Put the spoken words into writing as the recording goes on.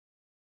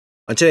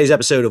On today's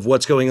episode of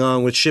What's Going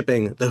On with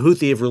Shipping, the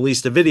Houthi have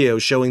released a video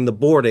showing the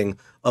boarding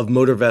of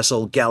motor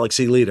vessel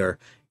Galaxy Leader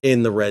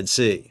in the Red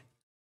Sea.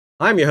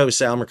 I'm your host,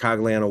 Sal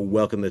Mercogliano.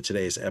 Welcome to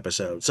today's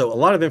episode. So a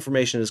lot of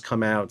information has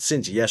come out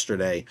since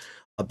yesterday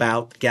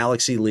about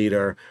Galaxy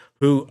Leader,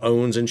 who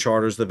owns and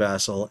charters the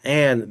vessel,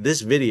 and this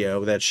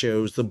video that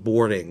shows the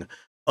boarding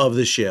of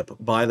the ship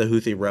by the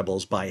Houthi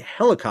rebels by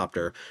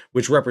helicopter,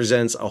 which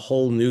represents a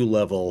whole new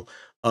level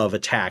of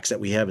attacks that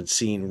we haven't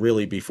seen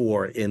really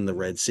before in the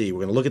Red Sea. We're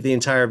going to look at the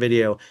entire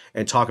video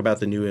and talk about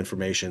the new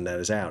information that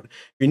is out. If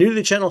you're new to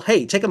the channel,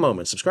 hey, take a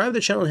moment, subscribe to the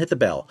channel and hit the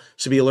bell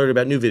to be alerted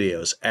about new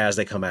videos as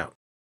they come out.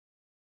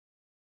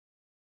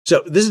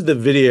 So this is the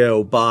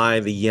video by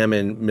the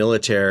Yemen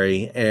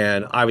military,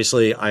 and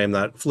obviously I am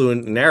not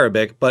fluent in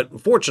Arabic,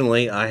 but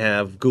fortunately I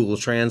have Google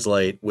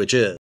Translate, which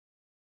is.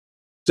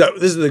 So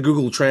this is the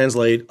Google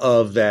Translate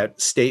of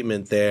that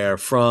statement there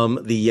from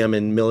the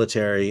Yemen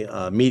military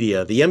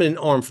media. The Yemen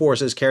armed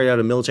forces carried out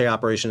a military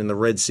operation in the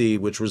Red Sea,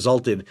 which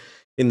resulted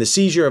in the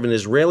seizure of an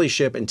Israeli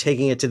ship and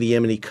taking it to the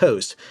Yemeni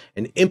coast,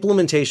 an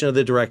implementation of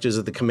the directives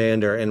of the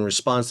commander in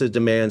response to the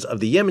demands of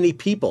the Yemeni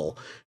people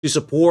to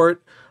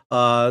support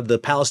the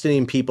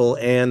Palestinian people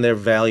and their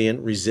valiant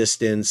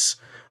resistance.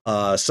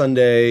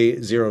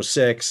 Sunday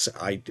 06,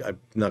 I'm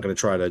not going to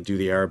try to do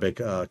the Arabic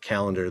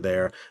calendar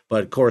there,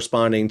 but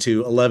corresponding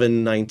to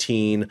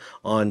 11/19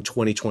 on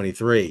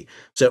 2023.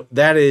 So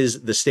that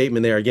is the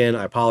statement there. Again,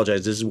 I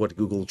apologize. This is what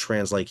Google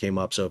Translate came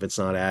up. So if it's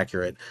not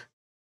accurate,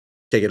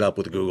 take it up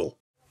with Google.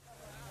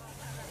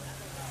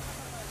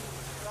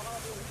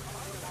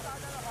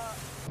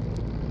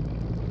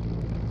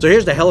 So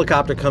here's the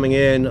helicopter coming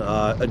in,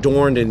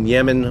 adorned in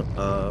Yemen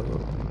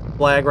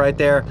flag right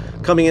there.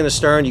 Coming in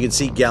astern, you can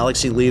see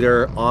Galaxy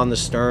Leader on the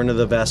stern of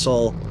the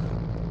vessel.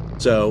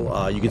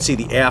 So you can see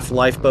the aft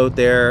lifeboat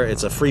there.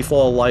 It's a free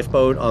fall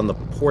lifeboat on the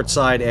port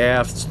side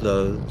aft,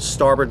 the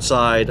starboard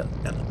side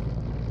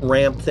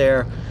ramp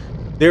there.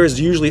 There is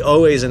usually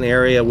always an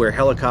area where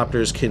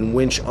helicopters can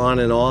winch on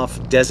and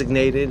off,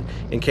 designated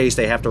in case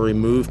they have to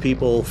remove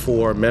people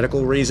for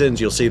medical reasons.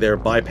 You'll see they're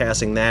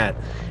bypassing that,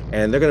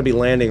 and they're going to be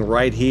landing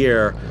right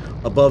here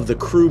above the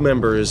crew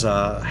member's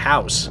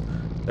house.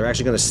 They're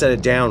actually going to set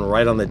it down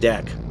right on the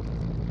deck,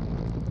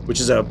 which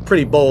is a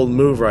pretty bold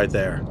move right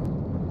there.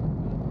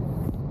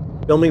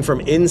 Filming from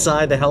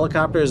inside the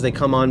helicopter as they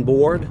come on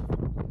board.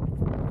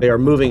 They are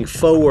moving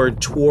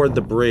forward toward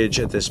the bridge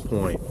at this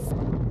point.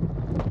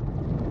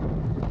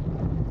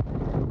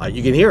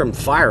 You can hear them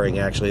firing,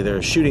 actually.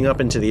 They're shooting up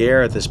into the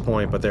air at this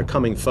point, but they're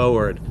coming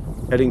forward,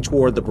 heading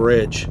toward the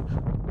bridge.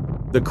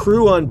 The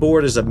crew on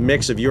board is a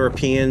mix of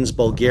Europeans,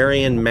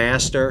 Bulgarian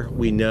master,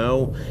 we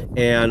know,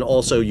 and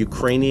also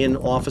Ukrainian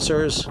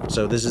officers.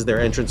 So this is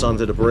their entrance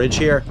onto the bridge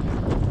here.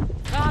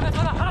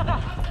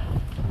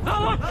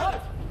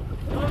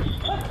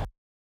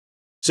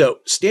 So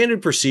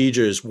standard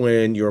procedures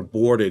when you're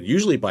boarded,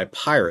 usually by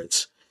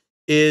pirates,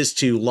 is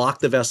to lock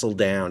the vessel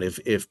down.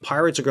 If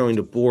pirates are going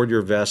to board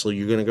your vessel,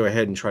 you're going to go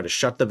ahead and try to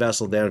shut the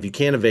vessel down. If you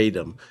can't evade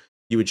them,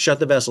 you would shut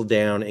the vessel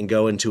down and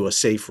go into a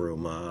safe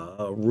room,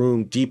 a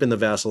room deep in the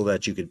vessel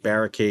that you could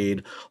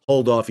barricade,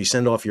 hold off. You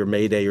send off your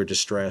mayday or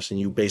distress, and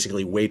you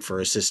basically wait for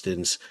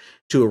assistance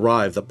to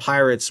arrive. The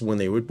pirates, when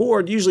they would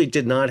board, usually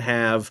did not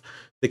have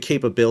the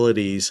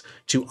capabilities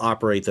to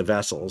operate the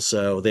vessel.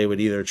 So they would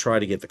either try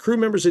to get the crew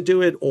members to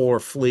do it or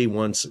flee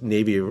once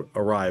Navy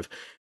arrive.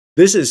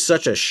 This is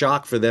such a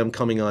shock for them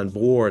coming on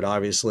board,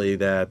 obviously,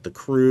 that the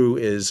crew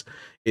is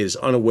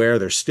unaware.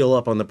 They're still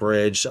up on the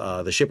bridge.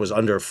 The ship was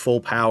under full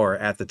power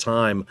at the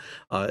time.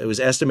 It was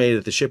estimated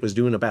that the ship was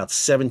doing about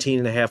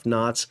 17.5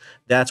 knots.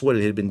 That's what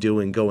it had been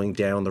doing going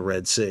down the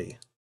Red Sea.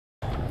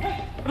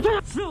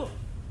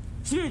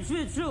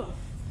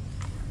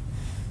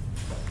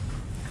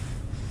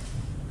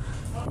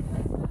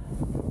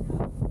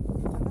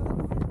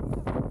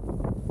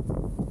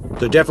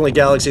 So definitely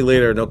Galaxy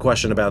Leader, no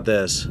question about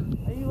this.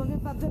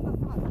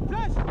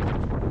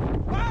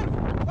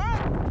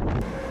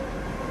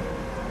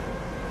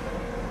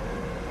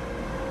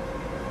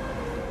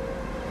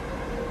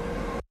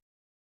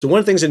 So one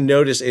of the things to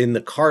notice in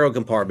the cargo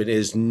compartment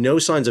is no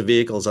signs of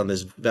vehicles on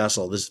this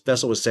vessel. This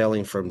vessel was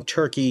sailing from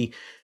Turkey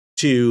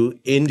to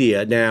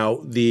India. Now,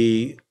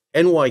 the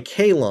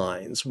NYK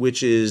lines,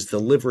 which is the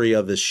livery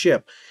of the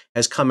ship,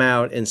 has come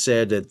out and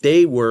said that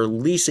they were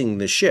leasing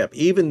the ship,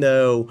 even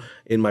though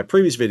in my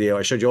previous video,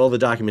 I showed you all the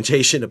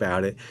documentation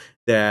about it,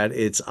 that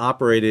it's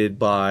operated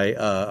by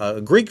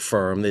a Greek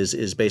firm,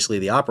 is basically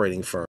the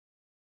operating firm.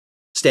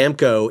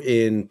 Stamco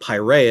in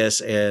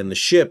Piraeus, and the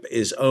ship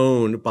is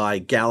owned by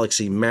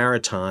Galaxy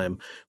Maritime,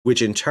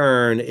 which in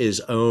turn is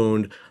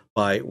owned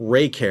by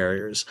Ray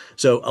carriers.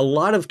 So a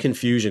lot of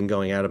confusion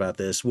going out about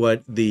this.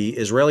 What the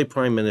Israeli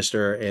Prime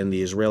Minister and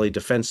the Israeli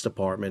Defense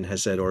Department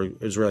has said, or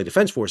Israeli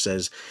Defense Force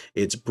says,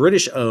 it's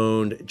British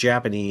owned,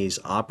 Japanese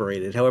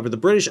operated. However, the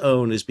British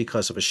owned is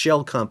because of a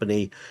shell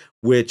company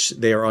which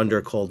they are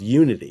under called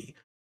Unity.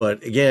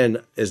 But again,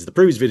 as the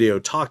previous video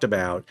talked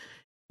about,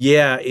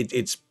 Yeah,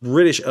 it's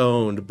British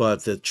owned,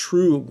 but the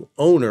true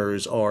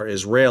owners are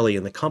Israeli,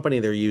 and the company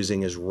they're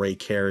using is Ray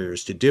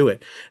Carriers to do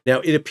it. Now,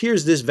 it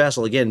appears this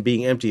vessel, again,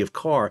 being empty of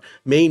car,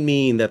 may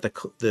mean that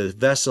the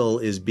vessel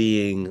is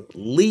being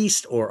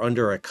leased or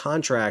under a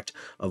contract,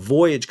 a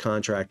voyage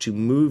contract to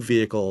move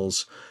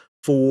vehicles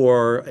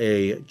for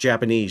a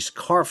Japanese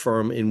car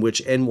firm in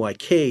which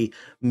NYK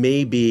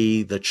may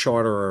be the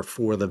charterer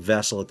for the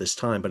vessel at this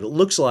time. But it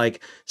looks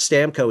like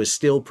Stamco is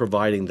still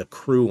providing the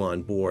crew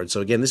on board.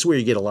 So again, this is where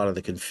you get a lot of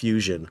the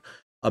confusion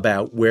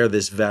about where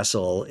this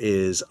vessel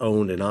is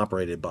owned and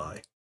operated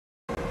by.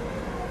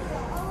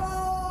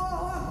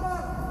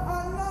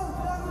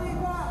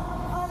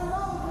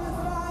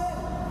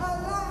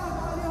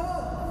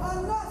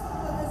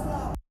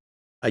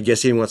 I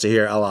guess he wants to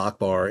hear Allah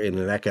Akbar in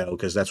an echo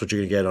because that's what you're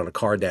going to get on a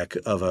car deck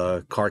of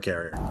a car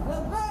carrier.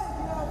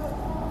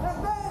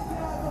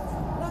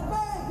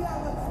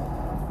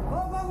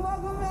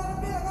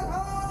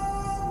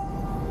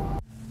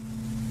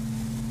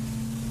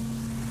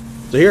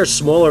 So here are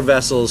smaller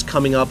vessels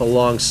coming up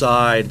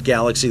alongside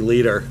Galaxy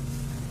Leader.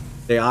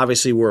 They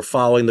obviously were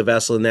following the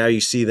vessel, and now you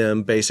see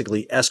them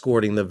basically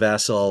escorting the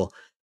vessel,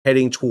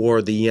 heading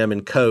toward the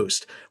Yemen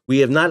coast. We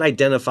have not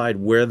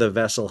identified where the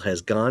vessel has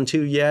gone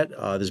to yet.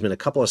 There's been a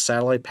couple of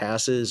satellite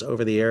passes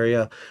over the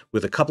area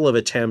with a couple of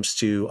attempts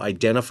to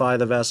identify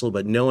the vessel,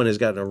 but no one has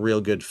gotten a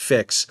real good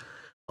fix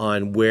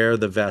on where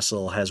the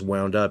vessel has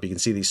wound up. You can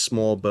see these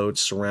small boats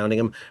surrounding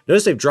them.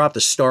 Notice they've dropped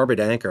the starboard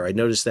anchor. I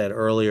noticed that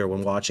earlier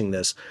when watching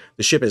this.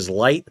 The ship is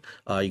light.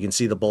 You can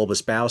see the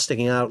bulbous bow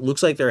sticking out.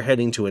 Looks like they're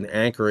heading to an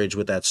anchorage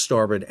with that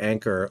starboard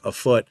anchor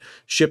afoot.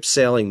 Ship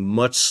sailing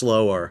much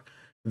slower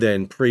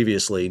than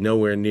previously,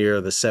 nowhere near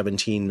the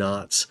 17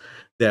 knots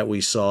that we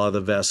saw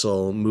the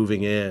vessel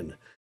moving in.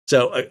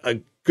 So a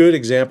good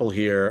example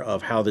here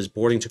of how this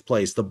boarding took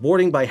place. The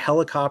boarding by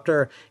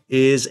helicopter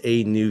is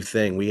a new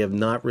thing. We have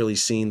not really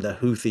seen the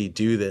Houthi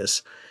do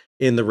this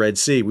in the Red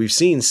Sea. We've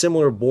seen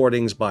similar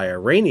boardings by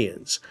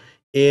Iranians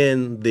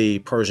in the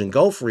Persian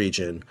Gulf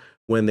region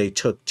when they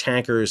took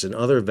tankers and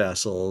other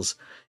vessels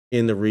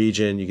in the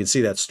region. You can see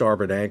that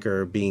starboard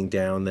anchor being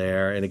down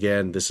there. And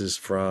again, this is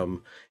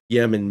from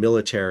Yemen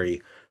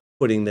military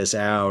putting this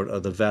out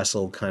of the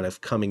vessel kind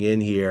of coming in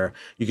here.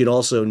 You can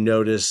also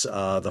notice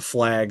the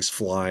flags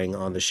flying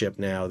on the ship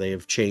now. They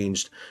have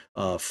changed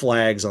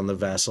flags on the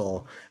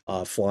vessel,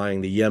 flying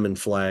the Yemen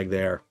flag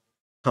there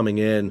coming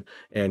in,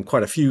 and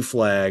quite a few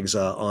flags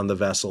on the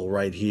vessel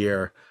right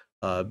here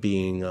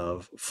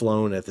being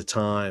flown at the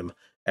time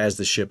as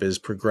the ship is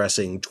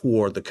progressing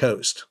toward the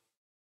coast.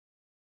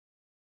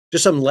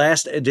 Just some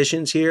last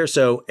additions here.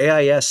 So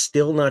AIS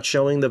still not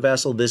showing the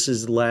vessel. This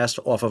is the last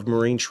off of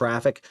marine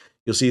traffic.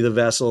 You'll see the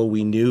vessel.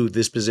 We knew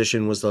this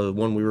position was the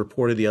one we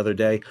reported the other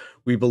day.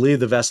 We believe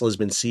the vessel has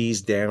been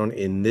seized down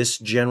in this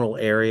general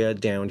area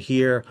down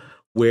here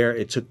where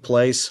it took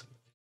place.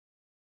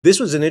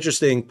 This was an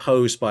interesting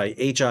post by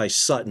H.I.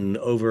 Sutton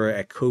over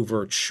at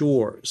Covert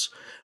Shores.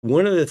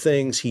 One of the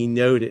things he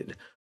noted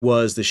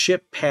was the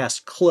ship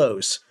passed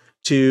close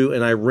to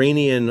an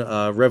Iranian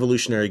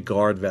Revolutionary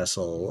Guard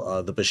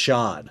vessel, the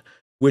Bashad,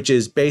 which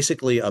is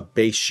basically a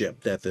base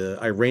ship that the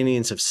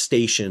Iranians have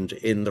stationed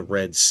in the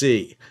Red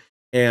Sea.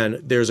 And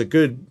there's a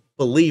good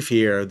belief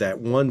here that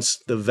once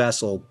the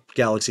vessel,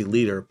 Galaxy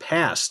Leader,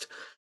 passed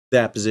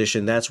that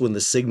position, that's when the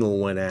signal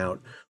went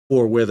out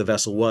for where the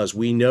vessel was.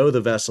 We know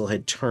the vessel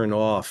had turned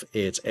off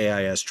its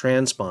AIS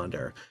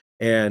transponder,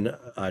 and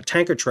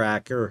Tanker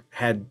Tracker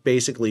had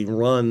basically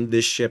run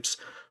this ship's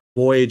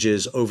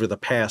voyages over the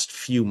past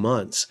few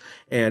months,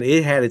 and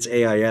it had its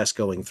AIS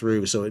going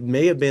through. So it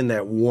may have been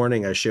that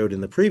warning I showed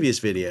in the previous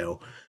video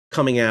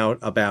coming out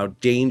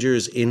about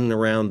dangers in and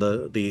around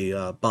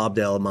the Bab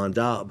el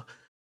Mandab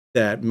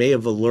that may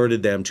have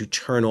alerted them to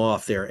turn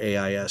off their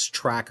AIS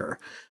tracker.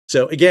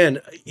 So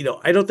again,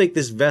 I don't think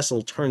this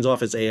vessel turns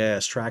off its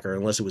AIS tracker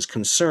unless it was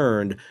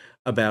concerned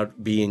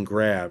about being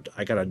grabbed.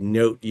 I got a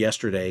note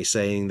yesterday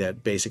saying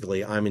that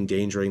basically I'm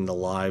endangering the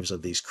lives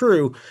of these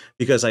crew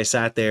because I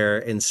sat there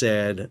and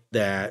said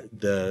that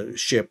the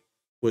ship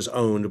was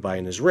owned by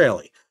an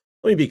Israeli.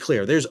 Let me be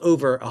clear, there's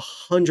over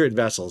 100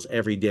 vessels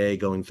every day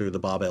going through the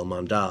Bab el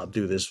Mandab,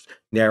 through this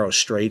narrow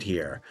strait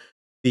here.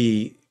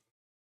 The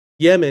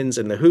Yemens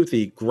and the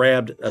Houthi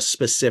grabbed a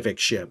specific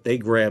ship. They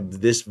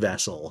grabbed this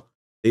vessel.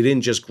 They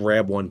didn't just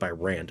grab one by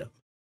random.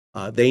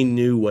 They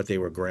knew what they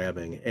were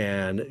grabbing,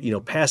 and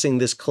passing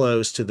this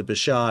close to the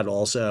Bashad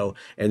also,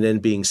 and then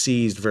being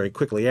seized very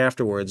quickly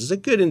afterwards, is a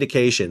good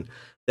indication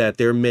that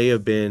there may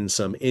have been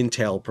some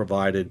intel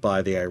provided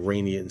by the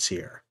Iranians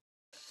here.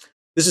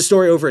 This is a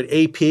story over at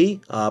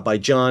AP by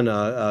John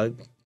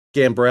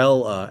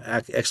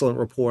Gambrell, excellent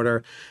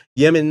reporter.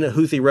 Yemen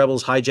Houthi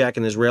rebels hijack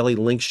an Israeli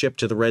link ship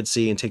to the Red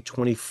Sea and take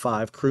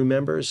 25 crew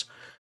members.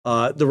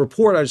 The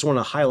report, I just want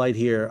to highlight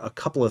here a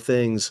couple of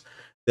things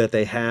that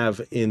they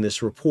have in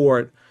this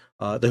report.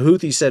 The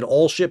Houthi said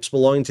all ships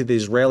belonging to the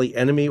Israeli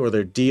enemy or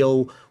their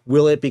deal,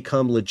 will it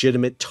become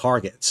legitimate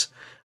targets?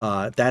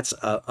 That's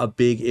a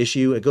big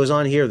issue. It goes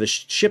on here. The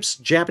ship's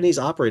Japanese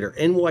operator,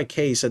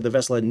 NYK, said the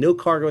vessel had no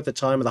cargo at the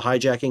time of the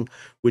hijacking,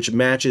 which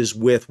matches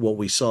with what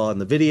we saw in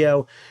the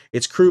video.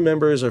 Its crew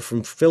members are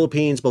from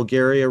Philippines,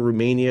 Bulgaria,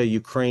 Romania,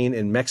 Ukraine,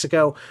 and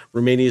Mexico.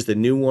 Romania is the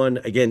new one.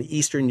 Again,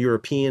 Eastern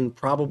European,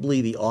 probably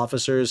the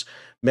officers.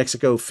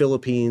 Mexico,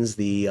 Philippines,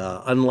 the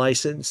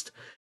unlicensed.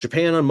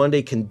 Japan on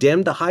Monday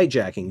condemned the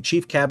hijacking.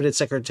 Chief Cabinet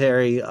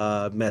Secretary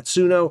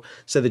Matsuno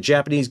said the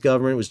Japanese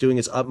government was doing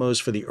its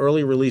utmost for the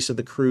early release of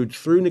the crew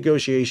through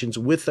negotiations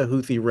with the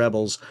Houthi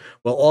rebels,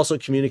 while also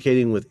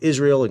communicating with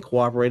Israel and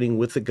cooperating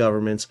with the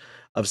governments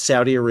of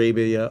Saudi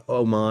Arabia,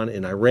 Oman,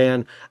 and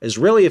Iran.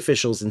 Israeli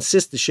officials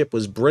insist the ship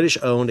was British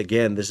owned.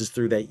 Again, this is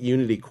through that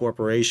Unity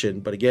Corporation.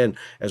 But again,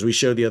 as we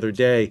showed the other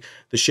day,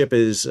 the ship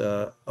is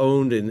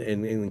owned and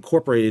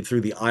incorporated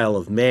through the Isle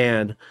of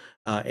Man.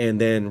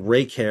 And then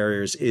Ray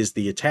Carriers is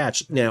the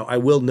attached. Now, I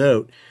will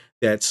note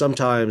that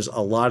sometimes a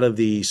lot of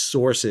the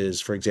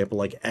sources, for example,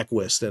 like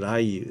Equus that I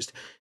used,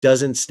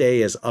 doesn't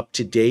stay as up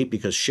to date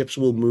because ships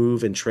will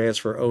move and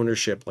transfer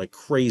ownership like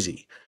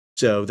crazy.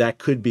 So that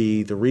could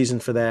be the reason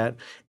for that.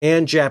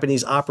 And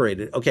Japanese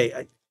operated. Okay,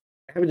 I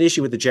have an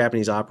issue with the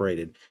Japanese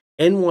operated.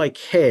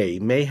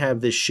 NYK may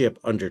have this ship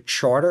under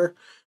charter,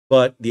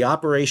 but the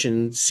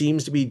operation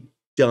seems to be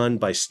done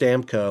by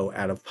Stamco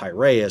out of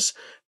Piraeus,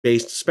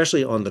 based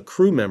especially on the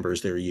crew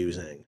members they're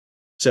using.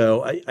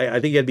 So I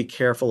think you got to be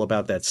careful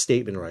about that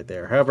statement right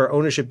there. However,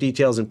 ownership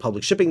details in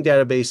public shipping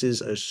databases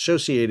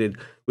associated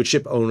with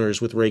ship owners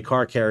with Ray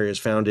car carriers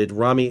founded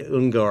Rami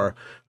Ungar,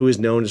 who is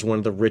known as one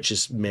of the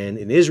richest men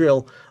in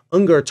Israel.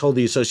 Ungar told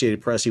the Associated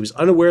Press he was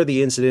unaware of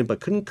the incident but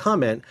couldn't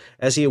comment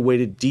as he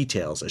awaited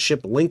details. A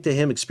ship linked to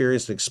him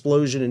experienced an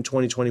explosion in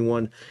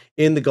 2021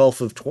 in the Gulf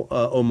of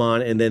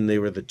Oman, and then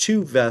there were the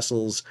two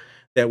vessels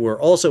that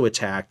were also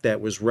attacked that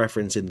was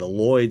referenced in the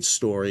Lloyd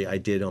story I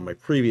did on my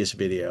previous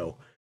video,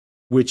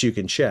 which you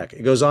can check.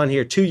 It goes on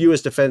here. 2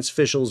 U.S. defense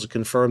officials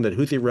confirmed that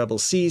Houthi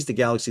rebels seized the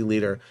Galaxy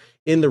Leader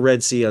in the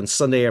Red Sea on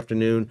Sunday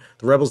afternoon.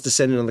 The rebels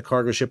descended on the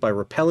cargo ship by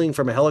rappelling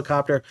from a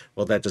helicopter.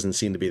 Well, that doesn't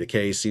seem to be the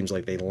case. Seems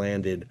like they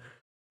landed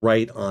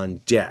right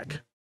on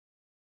deck.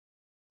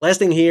 Last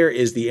thing here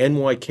is the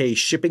NYK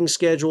shipping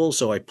schedule.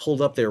 So I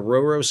pulled up their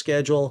Ro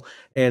schedule.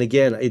 And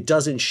again, it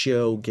doesn't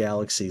show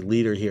Galaxy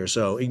Leader here.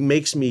 So it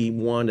makes me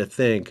want to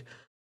think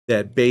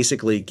that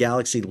basically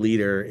Galaxy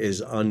Leader is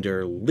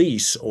under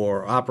lease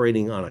or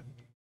operating on a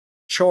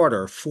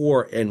charter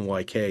for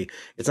NYK.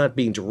 It's not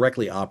being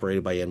directly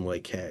operated by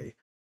NYK.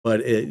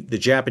 But the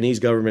Japanese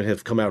government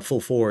have come out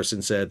full force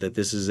and said that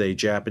this is a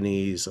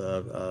Japanese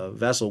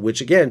vessel, which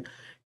again,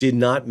 did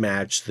not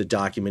match the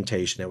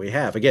documentation that we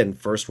have. Again,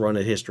 first run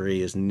at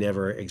history is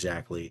never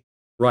exactly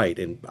right.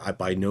 And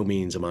by no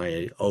means am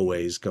I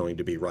always going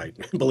to be right.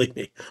 Believe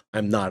me,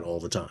 I'm not all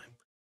the time.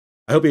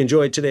 I hope you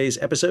enjoyed today's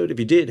episode. If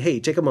you did, hey,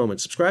 take a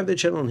moment, subscribe to the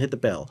channel and hit the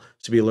bell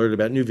to be alerted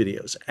about new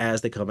videos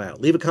as they come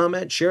out. Leave a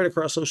comment, share it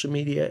across social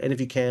media, and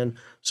if you can,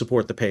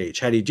 support the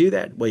page. How do you do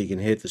that? Well, you can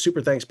hit the super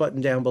thanks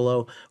button down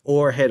below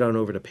or head on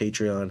over to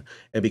Patreon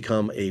and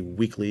become a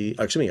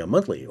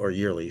monthly or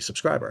yearly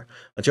subscriber.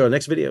 Until our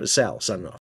next video, Sal, signing off.